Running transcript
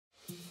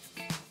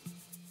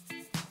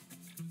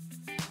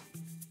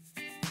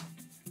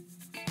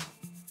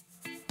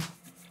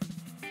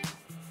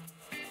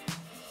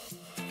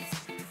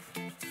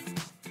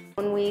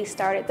When we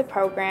started the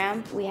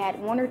program, we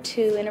had 1 or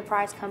 2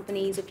 enterprise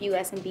companies, a few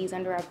SMBs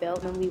under our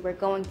belt, and we were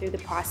going through the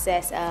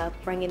process of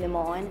bringing them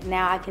on.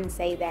 Now I can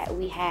say that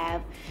we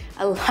have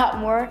a lot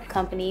more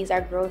companies.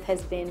 Our growth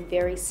has been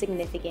very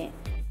significant.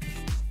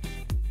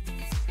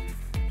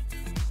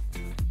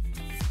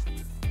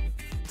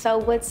 So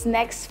what's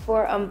next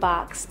for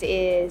Unboxt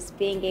is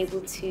being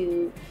able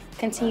to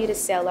continue to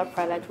sell our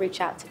product,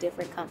 reach out to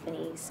different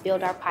companies,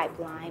 build our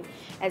pipeline,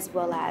 as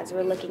well as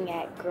we're looking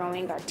at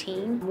growing our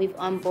team. We've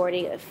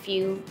onboarded a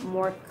few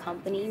more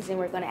companies, and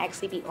we're going to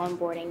actually be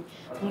onboarding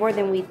more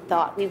than we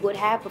thought we would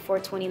have before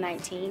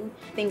 2019.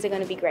 Things are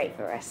going to be great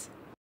for us.